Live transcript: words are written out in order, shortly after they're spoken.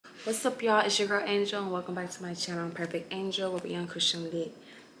What's up, y'all? It's your girl Angel, and welcome back to my channel, Perfect Angel, where we young Christian lit,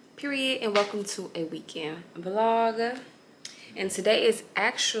 period. And welcome to a weekend vlog. And today is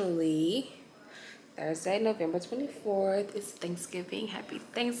actually Thursday, November 24th. It's Thanksgiving. Happy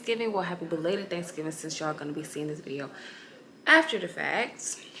Thanksgiving. Well, happy belated Thanksgiving, since y'all gonna be seeing this video after the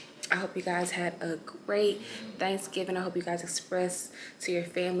fact. I hope you guys had a great Thanksgiving. I hope you guys express to your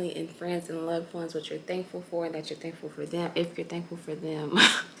family and friends and loved ones what you're thankful for, and that you're thankful for them if you're thankful for them.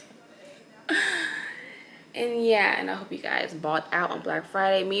 And yeah, and I hope you guys bought out on Black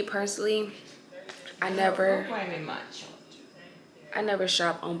Friday. Me personally, I never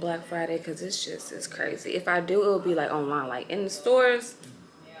shop on Black Friday because it's crazy. If I do, it will be like online, like in the stores.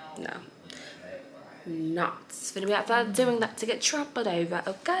 No, not gonna be outside doing that to get trampled over.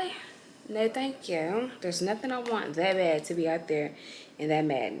 Okay, no thank you. There's nothing I want that bad to be out there in that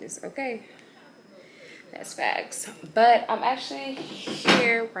madness. Okay, that's facts. But I'm actually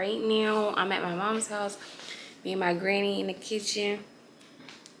here right now. I'm at my mom's house. Me and my granny in the kitchen,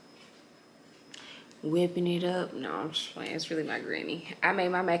 whipping it up. No, I'm just playing. It's really my granny. I made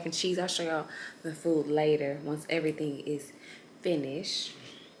my mac and cheese. I'll show y'all the food later once everything is finished.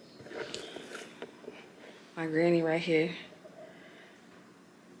 My granny right here.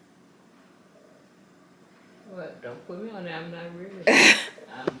 What? Don't put me on there. I'm not really.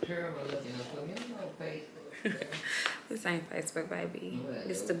 I'm terrible looking. Don't put me on no Facebook. This ain't Facebook, baby.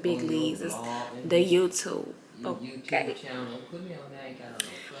 It's the big leagues. It's the YouTube. Okay.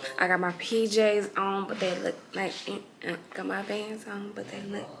 I got my PJs on, but they look like got my Vans on, but they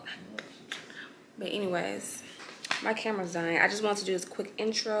look. But anyways, my camera's dying. I just wanted to do this quick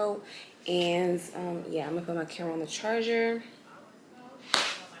intro, and yeah, I'm gonna put my camera on the charger,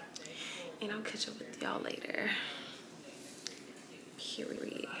 and I'll catch up with y'all later.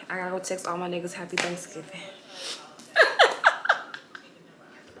 Period. I gotta go text all my niggas happy Thanksgiving.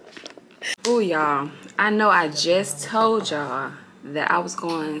 Oh, y'all, I know I just told y'all that I was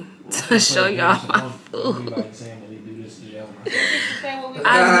going to show y'all my food.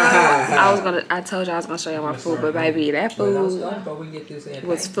 I told y'all I was gonna show y'all my food, but baby, that food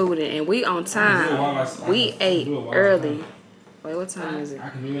was fooding, and we on time. We ate early. Wait, what time is it?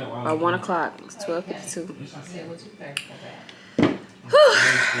 By 1 o'clock. It's 12:52.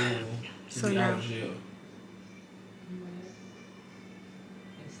 So now.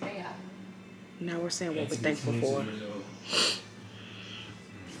 Now we're saying what we're thankful for.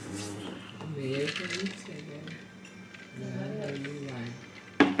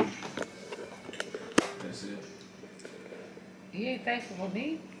 That's it. You ain't thankful for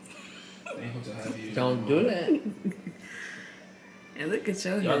me? Thankful to have you. Don't do that. And look at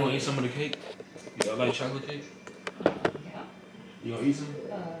your Y'all gonna eat some of the cake? Y'all like chocolate cake? Yeah. You gonna eat some?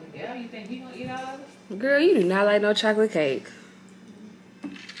 Yeah, you think he gonna eat all of it? Girl, you do not like no chocolate cake.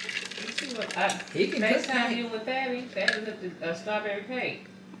 He can FaceTime you with Fabby. Fabby looked at strawberry cake.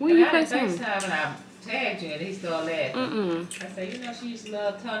 When you FaceTime and I tagged you and he started laughing. I said, you know she used to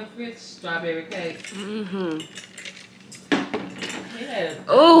love Tony Fritz strawberry cake.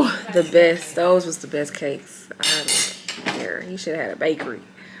 Oh, the best. Those was the best cakes. I don't care. He should have had a bakery.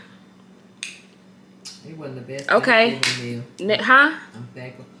 It wasn't the best. Okay. Huh? I'm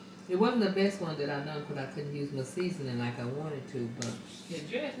thankful. It wasn't the best one that I done because I couldn't use my seasoning like I wanted to, but your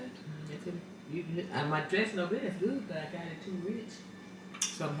dressing. My dressing over there is good, but I got it too rich,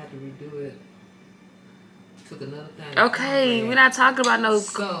 so I'm gonna have to redo it. Took another thing. Okay, we're not talking about no.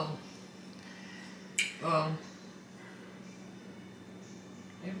 So, ever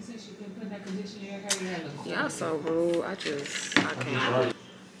since you been putting that conditioner in your hair, you have a. Y'all so rude. I can't.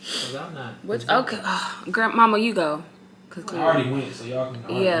 Cause I'm not. Which okay, Grandmama, you go. I already went, so y'all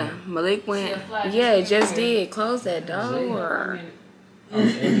can. Yeah, Malik went. Yeah, it just did. Close that door. I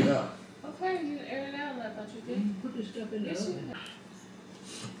was airing it out. Okay, you air it out. I thought you did. Put the stuff in the oven.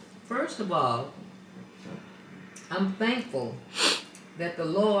 First of all, I'm thankful that the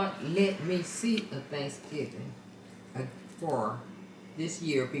Lord let me see a Thanksgiving for this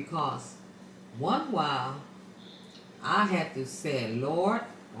year, because one while I had to say, Lord,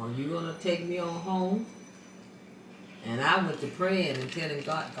 are you gonna take me on home? And I went to praying and telling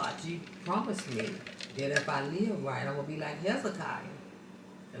God, God, you promised me that if I live right, I'm going to be like Hezekiah.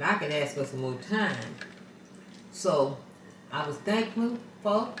 And I could ask for some more time. So I was thankful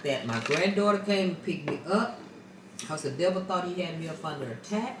that my granddaughter came and picked me up, because the devil thought he had me up under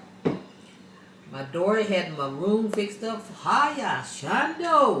attack. My daughter had my room fixed up. Haya,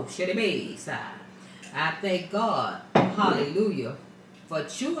 Shando, Shedebesa. I thank God, hallelujah, for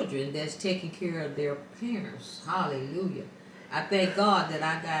children that's taking care of their parents. Hallelujah. I thank God that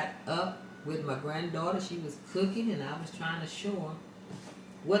I got up with my granddaughter. She was cooking and I was trying to show her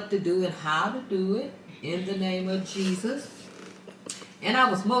what to do and how to do it in the name of Jesus. And I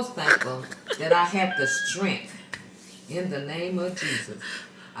was most thankful that I had the strength in the name of Jesus.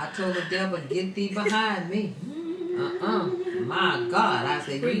 I told the devil, get thee behind me. My God. I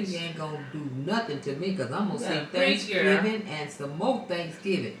said, you ain't going to do nothing to me because I'm going to see Thanksgiving and some more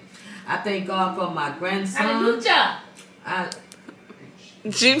Thanksgiving. I thank God for my grandson. Hallelujah.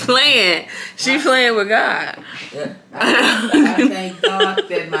 She playing. She playing with God. I thank God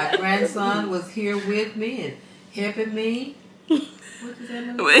that my grandson was here with me and helping me. What does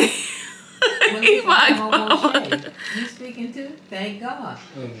that mean? You speaking to? Thank God.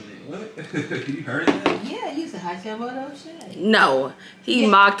 What? You heard that? Yeah, you said Hashem Shay. No, he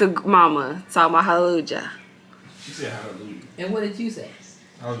mocked the mama talking about hallelujah. She said hallelujah. And what did you say?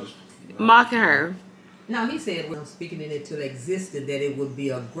 I was just mocking her. No, he said when I'm speaking it into existence that it would be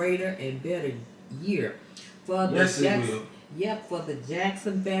a greater and better year for the Jackson. Yep, for the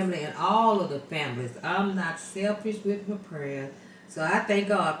Jackson family and all of the families. I'm not selfish with my prayers. So I thank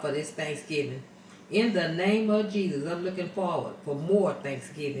God for this Thanksgiving. In the name of Jesus, I'm looking forward for more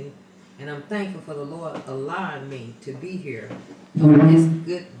Thanksgiving. And I'm thankful for the Lord allowing me to be here on this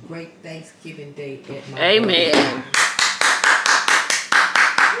good, great Thanksgiving day at my Amen. birthday.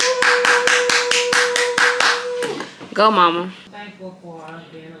 Go, Mama. Thankful for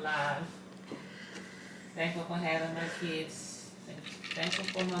being alive. Thankful for having my kids. Thankful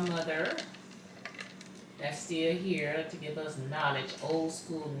for my mother that's still here to give us knowledge, old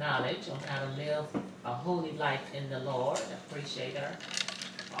school knowledge on how to live a holy life in the Lord. I appreciate her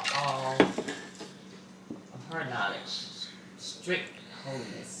for all of her knowledge, strict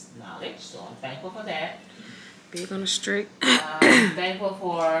holiness knowledge. So I'm thankful for that. Big on the strict. I'm thankful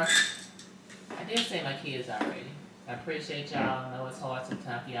for, I did say my kids already. I appreciate y'all. I know it's hard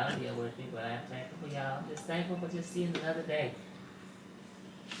sometimes for y'all to deal with me, but I'm thankful for y'all. I'm just thankful for just seeing another day.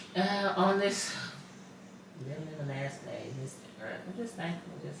 On this, living in the last day, this earth. I'm just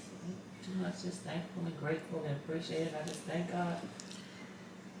thankful, just too much, just thankful and grateful and appreciative. I just thank God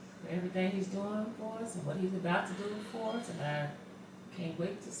for everything He's doing for us and what He's about to do for us. And I can't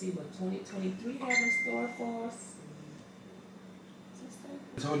wait to see what 2023 has in store for us.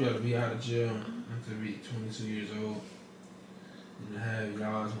 I told y'all to be out of jail and to be 22 years old and to have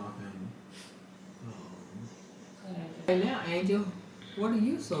y'all as my family. And now, Angel, what are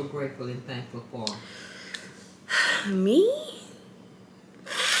you so grateful and thankful for? Me?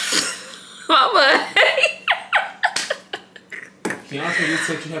 Mama. Fiance just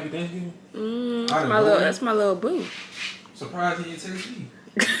text you happy Thanksgiving? That's my little boo. Surprised he didn't text me.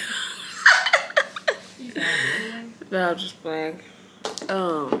 No, I'm just playing. I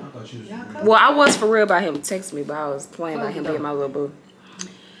thought you was Well, I was for real about him texting me, but I was playing about him being my little boo.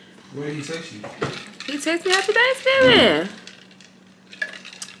 Where did he text you? He texted me happy Thanksgiving.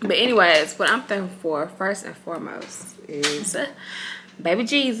 But anyways, what I'm thankful for, first and foremost, is baby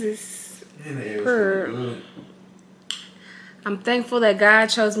Jesus. I'm thankful that God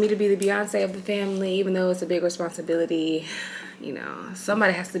chose me to be the Beyonce of the family, even though it's a big responsibility. You know,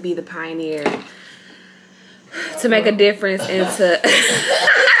 somebody has to be the pioneer to make a difference and to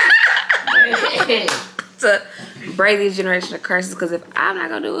break these generational curses. Because if I'm not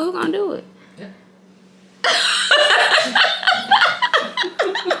gonna do it, who's gonna do it?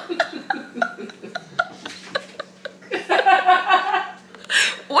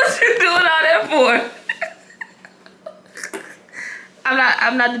 What you doing all that for?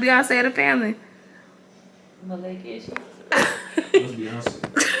 I'm not the Beyonce of the family.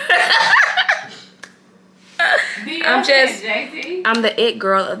 I'm the it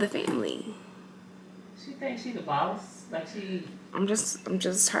girl of the family. She thinks she's the boss, like she. I'm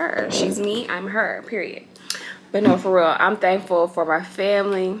just her. She's me. I'm her. Period. But no, for real, I'm thankful for my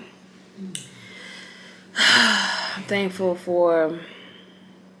family. I'm thankful for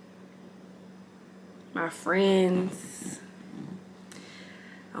my friends.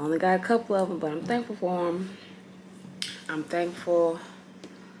 I only got a couple of them, but I'm thankful for them. I'm thankful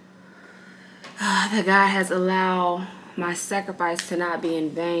that God has allowed my sacrifice to not be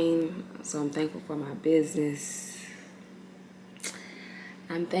in vain. So I'm thankful for my business.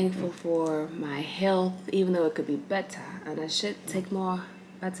 I'm thankful for my health, even though it could be better. And I should take more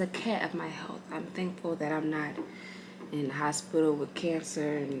better care of my health. I'm thankful that I'm not in the hospital with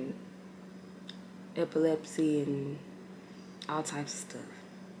cancer and epilepsy and all types of stuff.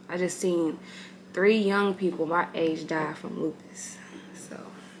 I just seen 3 young people my age die from lupus. So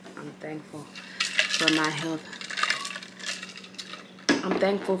I'm thankful for my health. I'm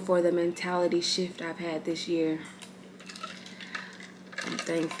thankful for the mentality shift I've had this year. I'm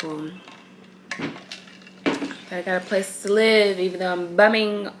thankful I got a place to live, even though I'm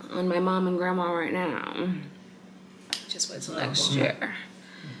bumming on my mom and grandma right now. Just wait till next year.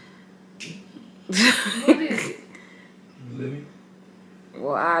 What is it? Living.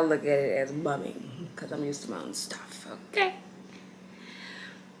 Well, I look at it as bumming because I'm used to my own stuff. Okay.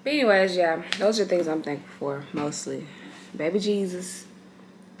 But anyways, yeah, those are things I'm thankful for mostly. Baby Jesus,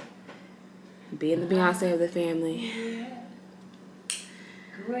 being the Beyonce of the family,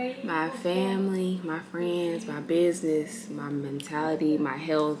 my family, my friends, my business, my mentality, my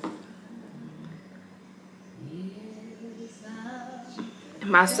health,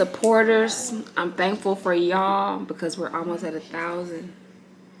 my supporters. I'm thankful for y'all because we're almost at 1,000.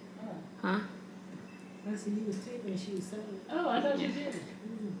 Huh? I said you was taping and she was saying. Oh, I thought you did.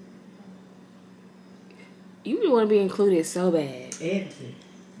 You want to be included so bad. Editing.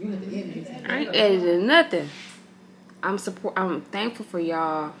 You have to edit it. I ain't editing nothing. I'm thankful for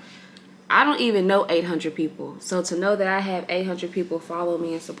y'all. I don't even know 800 people. So to know that I have 800 people following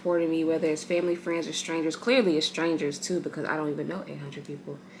me and supporting me, whether it's family, friends, or strangers, clearly it's strangers too because I don't even know 800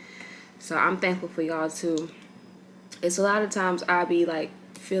 people. So I'm thankful for y'all too. It's a lot of times I be like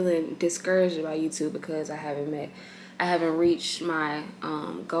feeling discouraged about YouTube because I haven't reached my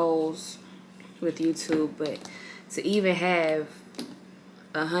goals with YouTube. But to even have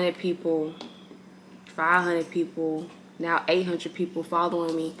 100 people, 500 people, now 800 people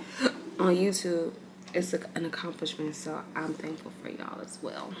following me on YouTube, it's an accomplishment. So I'm thankful for y'all as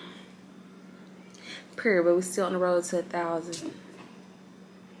well. Period. But we're still on the road to 1,000.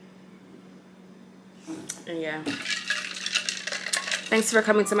 And yeah. Thanks for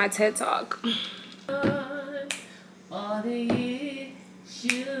coming to my TED Talk. All the years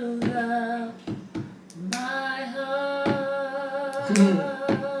you love my heart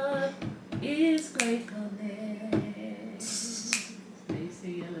is gratefulness. They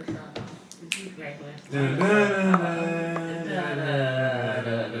see other song. This is gratefulness.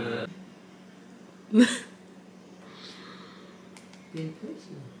 Didn't push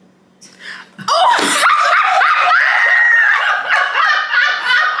you.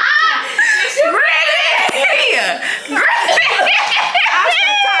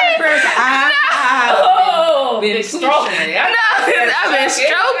 Been stroking it. I've been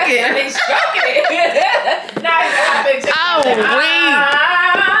stroking. I've been stroking it. I've been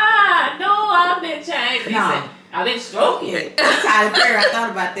I've been changing. No. I've been stroking it. Tyler Perry, I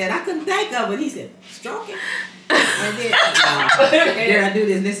thought about that. I couldn't think of it. He said, stroking. And then, here I do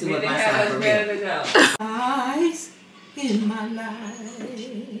this. This is what my side for real. Eyes in my life.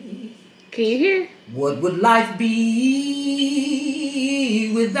 Can you hear? What would life be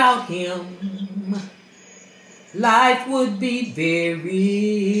without him? Life would be very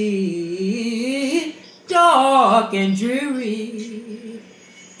dark and dreary.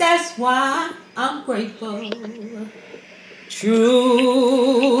 That's why I'm grateful.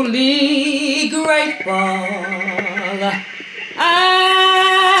 Truly grateful. I've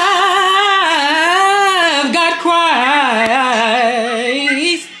got Christ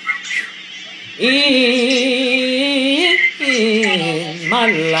in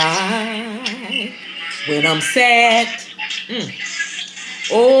my life. When I'm sad,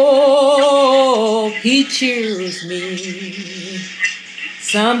 oh, he cheers me.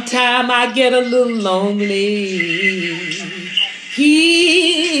 Sometime I get a little lonely.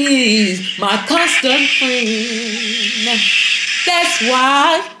 He's my constant friend. That's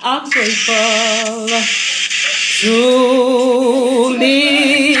why I'm grateful. Truly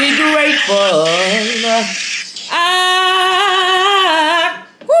grateful.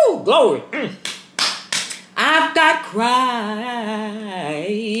 Glory. I've got Christ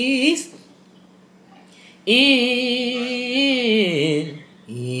in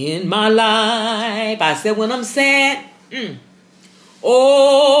my life. I said when I'm sad,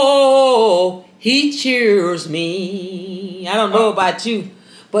 oh, he cheers me. I don't know about you,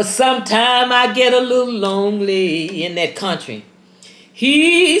 but sometime I get a little lonely in that country.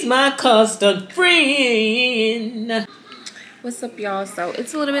 He's my constant friend. What's up, y'all? So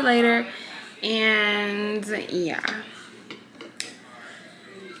it's a little bit later, and yeah,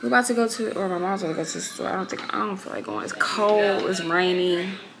 we're about to go to, or my mom's gonna go to the store. I don't feel like going. It's cold. It's rainy.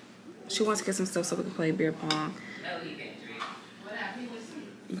 She wants to get some stuff so we can play beer pong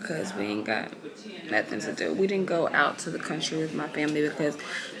because we ain't got nothing to do. We didn't go out to the country with my family because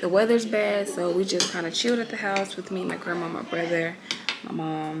the weather's bad, so we just kind of chilled at the house with me, my grandma, my brother, my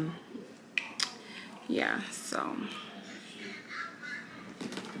mom. Yeah, so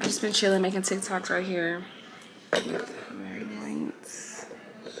I've just been chilling, making TikToks right here. Very lights.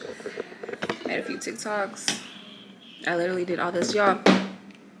 Made a few TikToks. I literally did all this, y'all.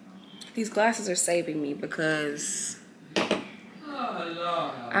 these glasses are saving me because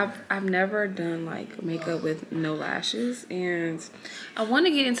I've never done like makeup with no lashes, and I want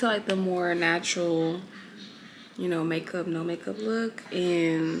to get into like the more natural, you know, makeup, no makeup look,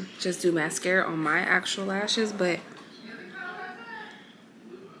 and just do mascara on my actual lashes. But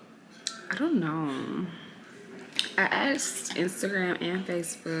I don't know. I asked Instagram and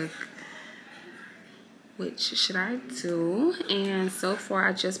Facebook which should I do, and so far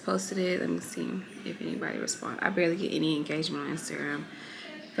I just posted it. Let me see if anybody responds. I barely get any engagement on Instagram.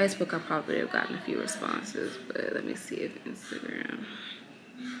 Facebook I probably have gotten a few responses, but let me see if Instagram.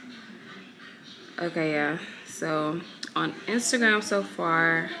 Okay, yeah, so on Instagram so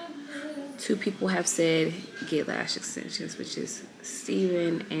far 2 people have said get lash extensions, which is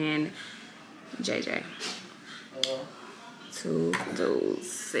Steven and JJ. 2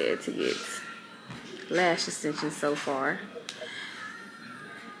 dudes said to get lash extensions so far.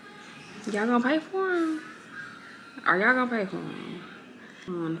 Y'all gonna pay for them? Are y'all gonna pay for them?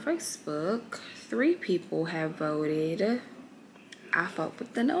 On Facebook, 3 people have voted. I fuck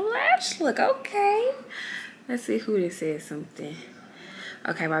with the no lash look. Okay, let's see who this said something.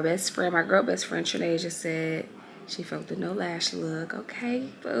 Okay, my best friend, my girl best friend Trinae just said she fucked with the no lash look. Okay,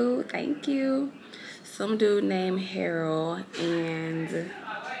 boo, thank you. Some dude named Harold and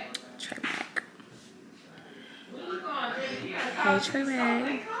Trey Mac. Hey Trey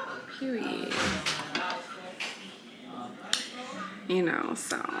Mac, period. You know,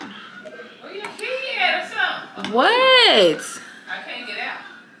 so. What? I can't get out.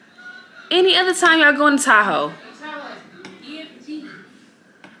 Any other time y'all going to Tahoe?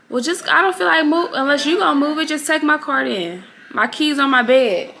 Well, just, I don't feel like move, unless you gonna move it, just take my card in. My keys on my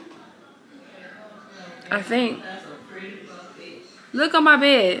bed. I think. Look on my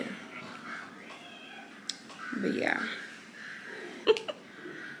bed. But yeah.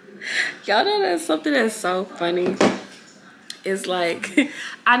 Y'all know that's something that's so funny. It's like,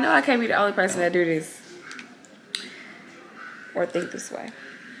 I know I can't be the only person that do this or think this way.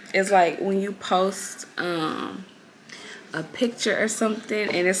 It's like when you post a picture or something,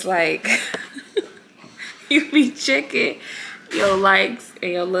 and it's like you be checking your likes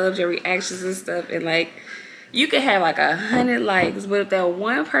and your loves, your reactions and stuff, and like you could have like 100 likes, but if that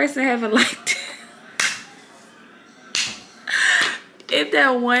one person haven't liked it, if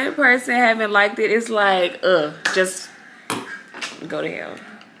that one person haven't liked it, it's like just go to hell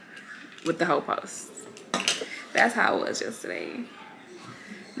with the whole post. That's how it was yesterday.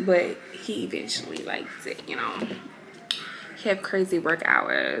 But he eventually liked it, you know. He have crazy work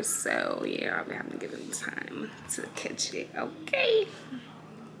hours, so yeah, I'll be having to give him time to catch it. Okay.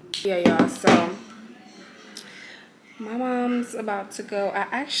 Yeah, y'all, so my mom's about to go.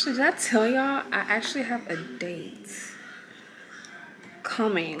 Did I tell y'all? I actually have a date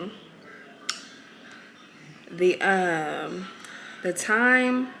coming. The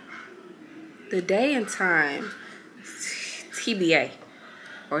time, the day and time, TBA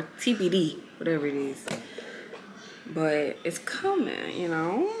or TBD, whatever it is. But it's coming, you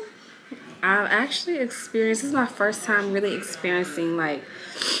know. I've actually experienced, this is my first time really experiencing like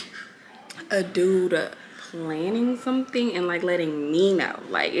a dude planning something and like letting me know.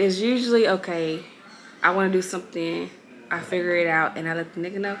 Like it's usually, okay, I want to do something, I figure it out and I let the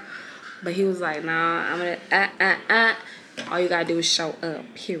nigga know. But he was like, nah, I'm gonna, all you gotta do is show up,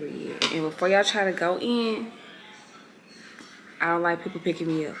 period. And before y'all try to go in, I don't like people picking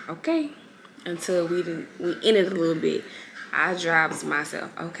me up, okay? Until we in it a little bit, I drives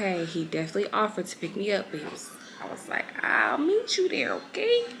myself. Okay, he definitely offered to pick me up, but I was like, I'll meet you there,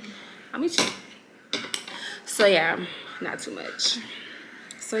 okay? I'll meet you. So yeah, not too much.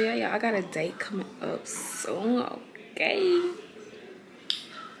 So yeah, I got a date coming up soon, okay?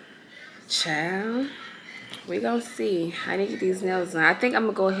 Child, we gonna see. I need to get these nails done. I think I'm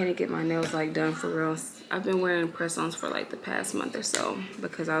gonna go ahead and get my nails like done for real. I've been wearing press-ons for like the past month or so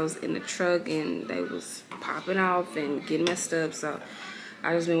because I was in the truck and they was popping off and getting messed up. So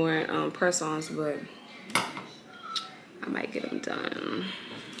I just been wearing press-ons, but I might get them done.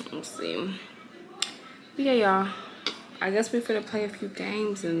 We'll see. But yeah, y'all, I guess we're finna play a few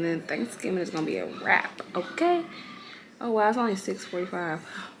games and then Thanksgiving is gonna be a wrap, okay? Oh wow, it's only 6:45.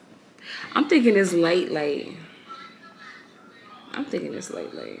 I'm thinking it's late. I'm thinking it's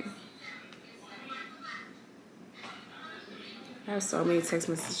late. I have so many text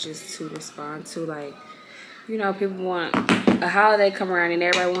messages to respond to. Like, you know, people want a holiday come around and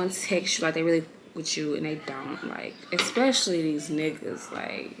everybody wants to text you like they really with you and they don't. Like, especially these niggas.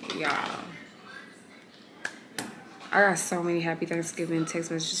 Like, y'all. I got so many happy Thanksgiving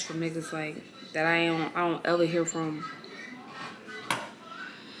text messages from niggas like that I don't ever hear from.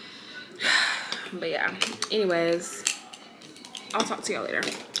 But yeah, anyways, I'll talk to y'all later.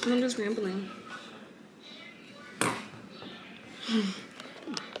 I'm just rambling.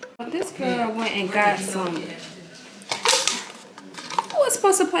 This girl went and got some. Who was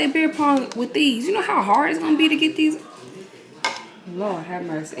supposed to play beer pong with these? You know how hard it's gonna be to get these? Lord have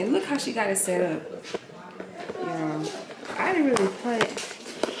mercy. And look how she got it set up. Yeah, I didn't really play.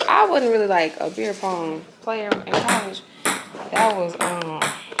 I wasn't really like a beer pong player in college. That was Longhorns.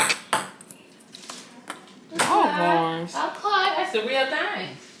 Okay, that's the real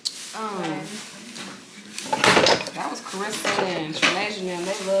thing. That was Carissa and Trinasia and them.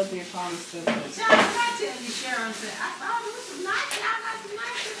 They love beer pong and stuff. I tell you, Sharon said, I thought it was some nice. I got some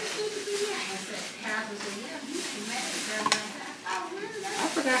nice to be here. I said, Catherine said, yeah, you can manage that. I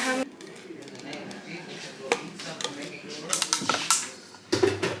forgot how many.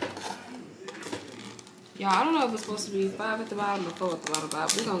 Y'all, I don't know if it's supposed to be 5 at the bottom or 4 at the bottom,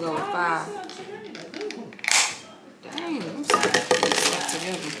 but we're gonna go with 5. Dang, I'm stuck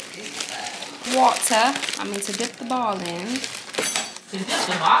together. Water. I mean to dip the ball in. To dip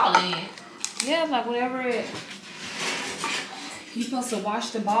the ball in? Yeah, like whenever it. You're supposed to wash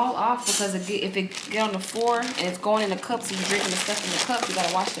the ball off because if it get on the floor and it's going in the cup, so you're drinking the stuff in the cup, you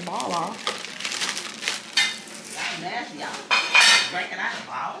gotta wash the ball off. That's nasty, y'all. Drinking out the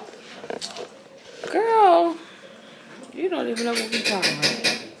ball. Girl, you don't even know what we're talking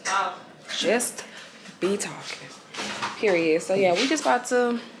about. Just be talking. Period. So yeah, we just about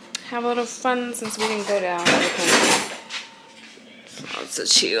to have a little fun since we didn't go down. So to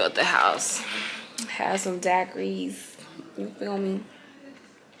chill at the house. Have some daiquiris. You feel me?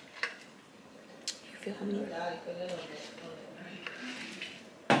 You feel me?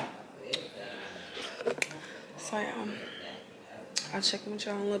 So yeah, I'll check in with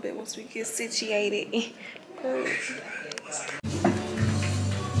y'all in a little bit once we get situated.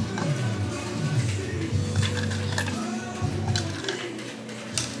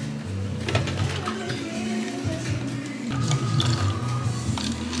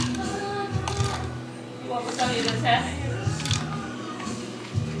 What was on you just happened?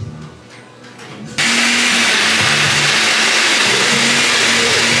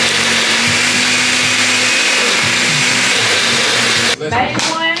 Made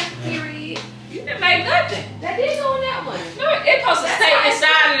one, period. You didn't make nothing. That did go in that one. No, it's supposed to stay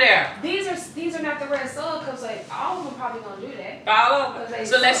inside of there. These are not the red solo cups. Like all of them probably gonna do that. Fall over.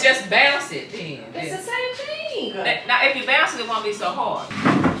 So let's just bounce it then. It's the same thing. Now, if you bounce it, it won't be so hard.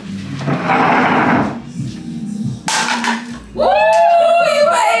 Woo! You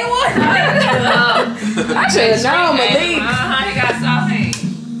made one. I should have known, Malik. You got soft hands.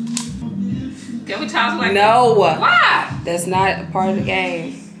 Can we toss like No. Why? That's not a part of the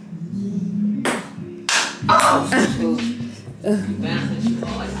game. Oh.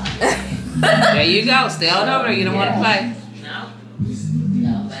 There you go. Stay on over there. You don't want to play. No.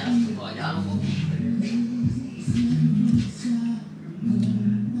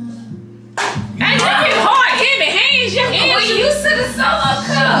 Hey, look at hard, heavy hands. Your hands. We're used to the solo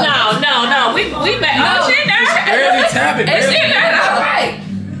cup. No. We met. No, it's in there. Barely tapping. It's in there. All right.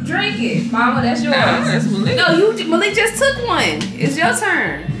 Drink it. Mama, that's yours. That's Malik. No, Malik just took one. It's your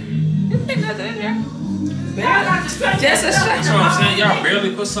turn. There's nothing in there. Just a shot. That's what I'm saying. Y'all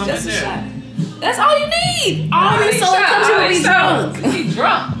barely put something Just in a there. shot. That's all you need. All these solo cups, you will be drunk. Be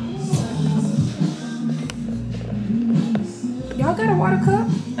drunk. Y'all got a water cup?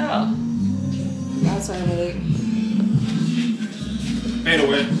 Oh. Y'all turn, Malik. Fade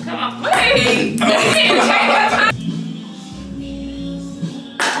away. Come on, wait.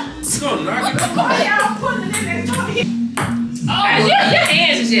 It's gonna knock it out. Why y'all putting it in there? Oh, your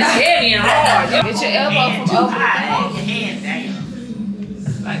hands is just heavy and hard. Get your elbow from over the thing. Hold your hands down.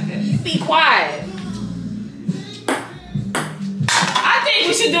 Like that. Be quiet. I think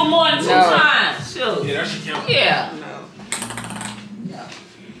we should do more than 2 times. Sure. Yeah, that should count. Yeah. No.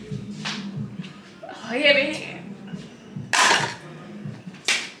 Heavy hand.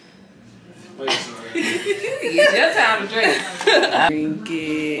 Wait, sorry. It's your time to drink. Drink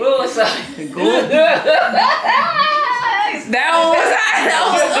it. What was that? Good. That one was hot. That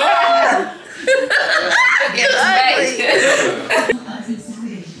was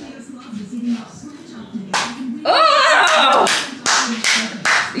Oh!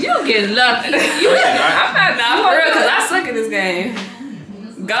 You get lucky. I'm not for real, because I suck at this game.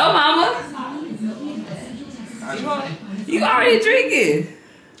 Go, mama. You already drinking.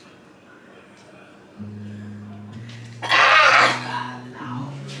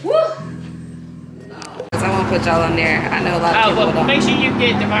 Woo! I want to put y'all on there. I know a lot of people Well, don't. make sure you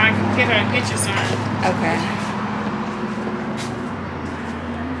get Divine, get her a picture, son. Okay.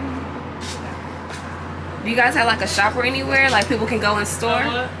 You guys have like a shop or anywhere like people can go and store?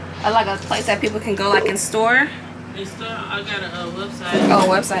 Or like a place that people can go like and store? In store, I got a website. Oh,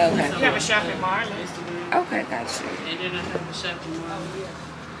 website, okay. You have a shop in Marlin. Okay, got you. And then I have a shop in Marlin.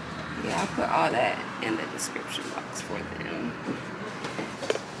 Yeah, I'll put all that in the description box for them.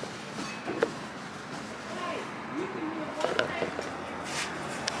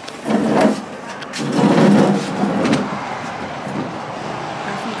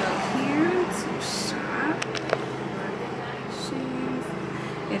 I can go here to shop.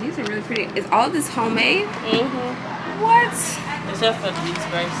 Yeah, these are really pretty. Is all this homemade? Mm-hmm. What? Except for these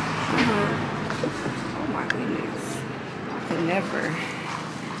bracelets. Oh my goodness. I could never,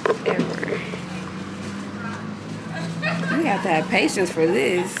 ever. You have to have patience for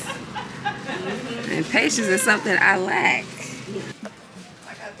this. And patience is something I lack.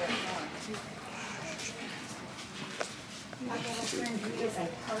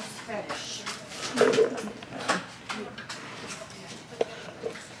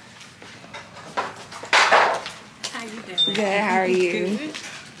 How you doing? Good, how are you?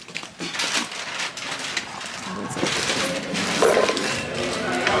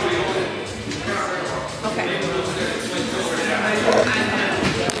 Okay.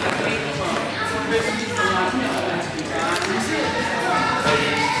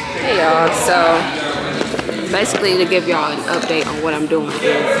 Hey y'all, so basically to give y'all an update on what I'm doing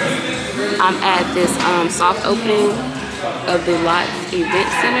is I'm at this soft opening of the Lott Event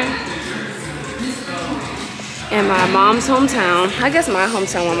Center in my mom's hometown. I guess my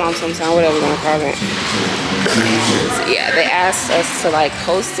hometown, whatever you want to call it. So yeah, they asked us to like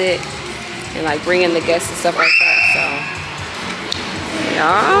host it and like bring in the guests and stuff like that. So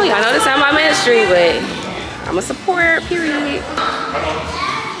y'all know this not my ministry, but I'm a support, period.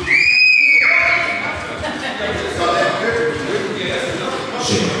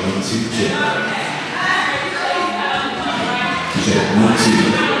 Check 1 2 check. Check 1 2.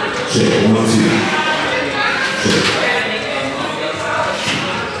 Check 1 2. Check.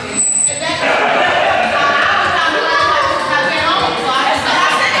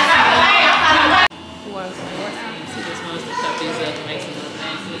 She just wants to cut these up and make some little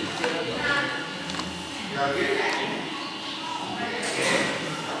things with each other.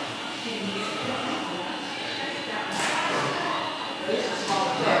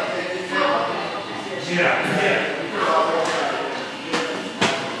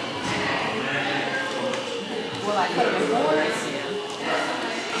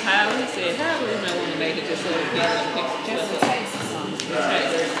 However he said, however we might want to make it just so we can pick each other up.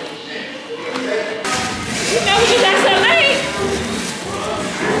 You know what you got so late?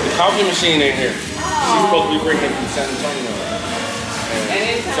 The coffee machine ain't here. She's supposed to be bringing it from San Antonio.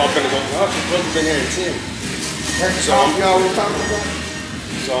 And so I'm gonna go, oh, she's supposed to be here at 10.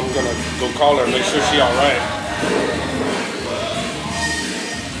 So I'm gonna go call her, make sure she alright.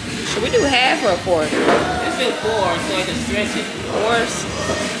 Should we do half or a fourth? Let's do 4 so I can stretch it. Fourth.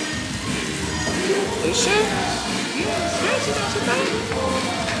 You sure? Stretch it, don't you think?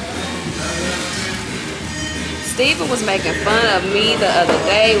 Steven was making fun of me the other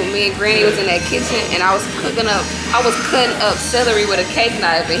day when me and Granny was in that kitchen and I was cutting up celery with a cake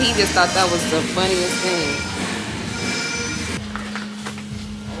knife and he just thought that was the funniest thing.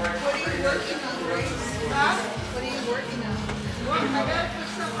 What are you working on, Grace? Huh? What are you working on? I gotta put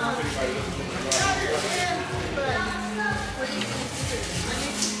some on. What are you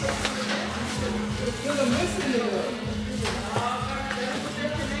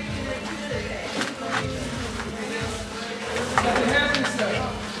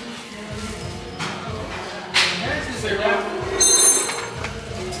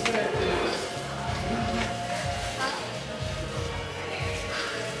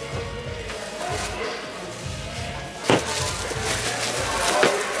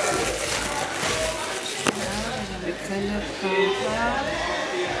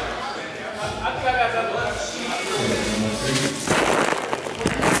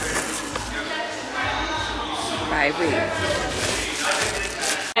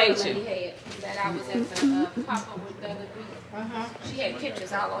That I was at the pop-up with the other week. She had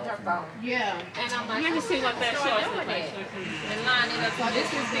pictures all on her phone. Yeah. And I'm like, Let me see what that shorts look like. and lining up. So this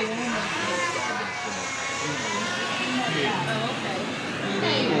is the woman. Oh, okay.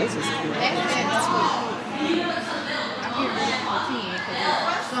 This is cute. That's I'm here ready for 10 because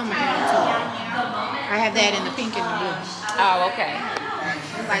it's summer now too. I have that in the pink and the blue. Oh, okay.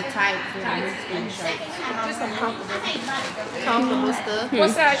 It's like tight for the spring shirt. Just some comfortable stuff. What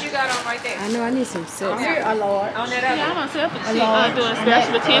size you got on right there? I know I need some silk. Here, a large. On that Yeah, other I'm one. myself A large. doing a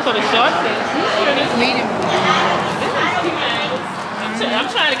special for 10 for the short thing. Medium. I'm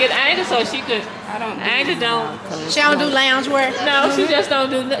trying to get Angel so she could. Angel don't. She don't do loungewear. No, she just don't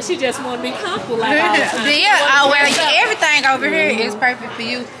do. She just want to be comfortable like all the time. Yeah, well, everything over here is perfect for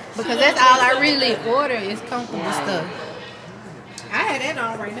you because that's all I really order is comfortable stuff. I had that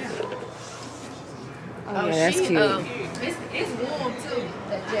on right now. Oh, yeah, that's cute. It's warm too,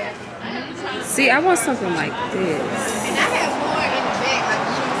 that jacket. See, I want something like this. And I have more in the back, like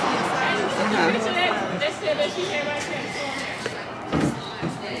you don't see inside.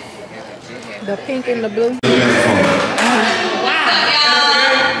 The pink and the blue.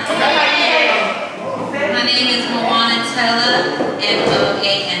 My name is Moanatella,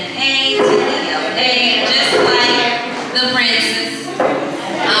 M-O-A-N-A-T-E-L-A, just like the princess.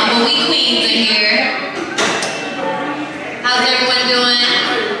 But we queens in here. How's everyone doing?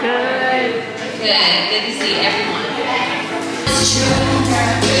 Good. Good to see everyone. It's true.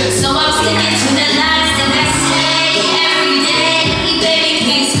 So I'm sticking to the lies that I say every day. Baby,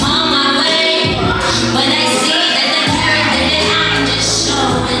 please come my way. But I see that the character that I'm just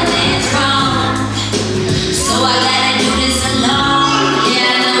showing is wrong. So I gotta do this alone.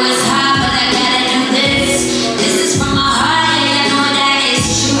 Yeah, I know it's hard, but I gotta do this. This is from my heart, and I know that it's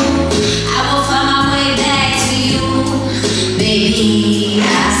true. I will find my way back to you, baby.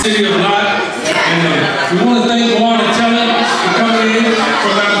 City of Lott, and we want to thank Moanatella for coming in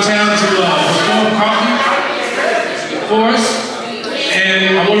from out of town to perform coffee for us.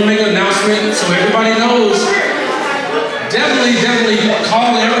 And I want to make an announcement so everybody knows. Definitely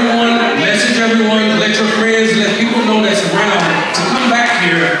call everyone, message everyone, let your friends, let people know that's around to come back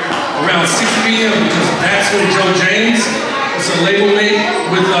here around 6 p.m. because that's when Joe James, it's a label mate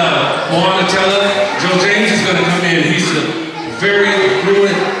with Moanatella. Joe James is going to come in. He's a very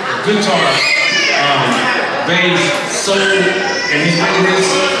fluent guitar, bass, soul, and he's making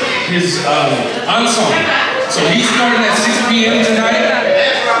his ensemble. So he's starting at 6 p.m. tonight,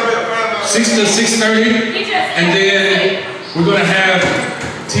 6 to 6:30, and then we're going to have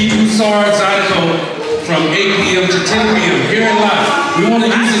T. Boussard's Zydeco from 8 p.m. to 10 p.m. here in Lott. We want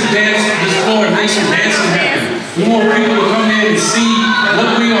to use this floor and make some dancing happen. We want people to come in and see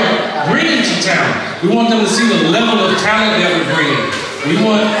what we are bringing to town. We want them to see the level of talent that we're bringing. We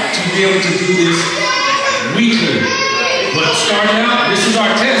want to be able to do this weekly. But starting out, this is our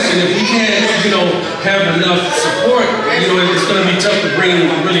test, and if we can't, have enough support, it's going to be tough to bring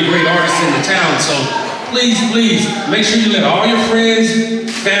really great artists into town. So please, make sure you let all your friends,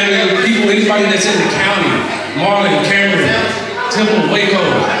 family, people, anybody that's in the county, Marlin, Cameron, Temple, Waco,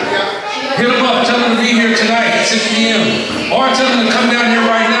 hit them up, tell them to be here tonight at 6 p.m. Or tell them to come down here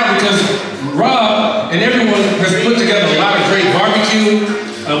right now because Rob and everyone has put together a lot of great barbecue.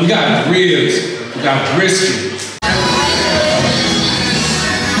 We got ribs, we got brisket.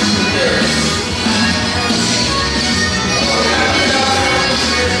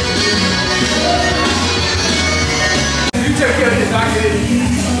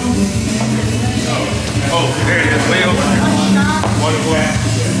 Oh, there it is, way over there. Wonderful.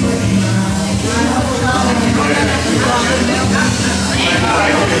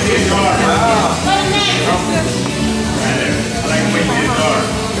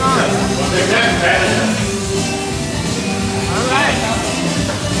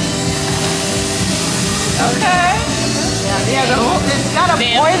 Okay. Yeah, it's got a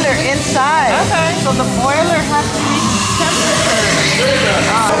boiler inside. Okay. So the boiler has to reach temperature.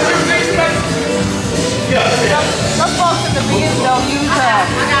 Some folks in the beginning don't use a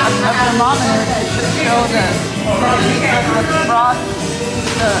thermometer to show the broth,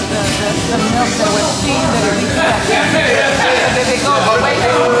 the milk that was steamed that it reaches that temperature. And if it goes way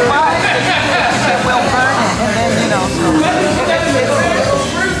too high, it will burn it. And then, so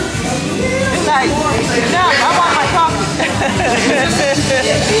it's nice. Now, I want my coffee.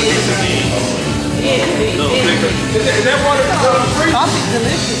 Is that water free? Coffee's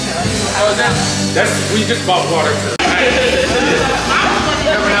delicious. Oh, that's we just bought water. Good,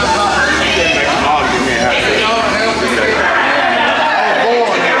 huh?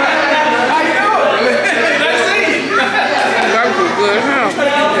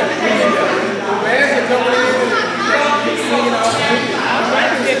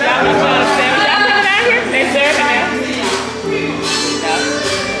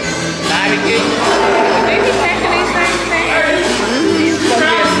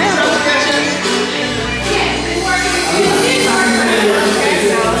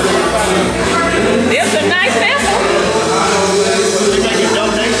 It's a nice sample. They make a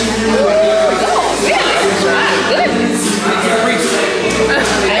donation. Oh, really? My goodness.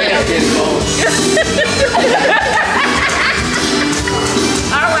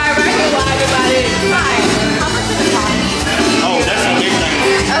 All right, right here, while everybody is fine. Oh, that's a big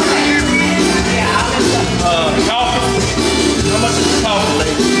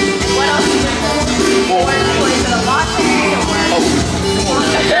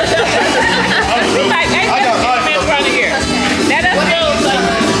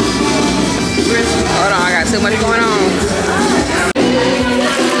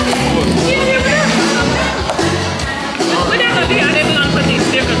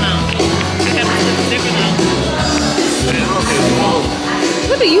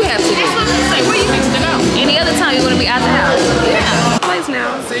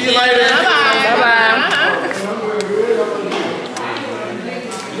See you later.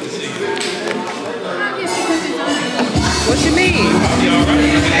 What you mean?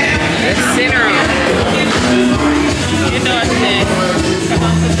 Let's center him. You know what I'm saying?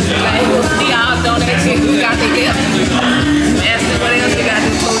 Like, we all donate. We got the gift. Ask me what else we got to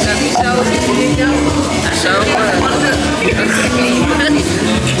do. We chose it. We didn't know. I showed what.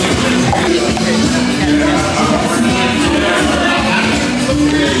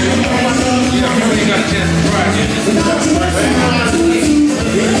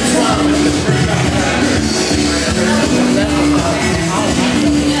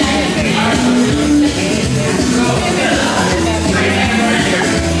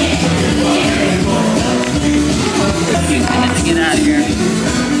 Get out of here.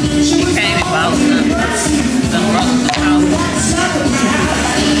 She came and bought some brothers of house.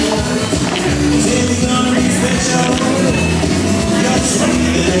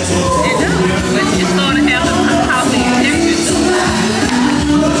 It does, but you sort of have the house in your pictures.